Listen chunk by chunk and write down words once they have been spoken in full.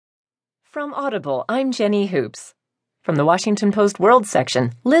From Audible, I'm Jenny Hoops. From the Washington Post World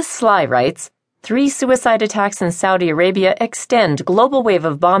section, Liz Sly writes, 3 suicide attacks in Saudi Arabia extend global wave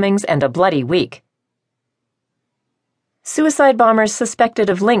of bombings and a bloody week. Suicide bombers suspected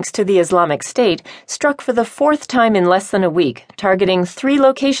of links to the Islamic State struck for the 4th time in less than a week, targeting 3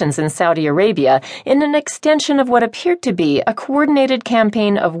 locations in Saudi Arabia in an extension of what appeared to be a coordinated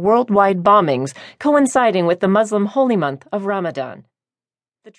campaign of worldwide bombings coinciding with the Muslim holy month of Ramadan.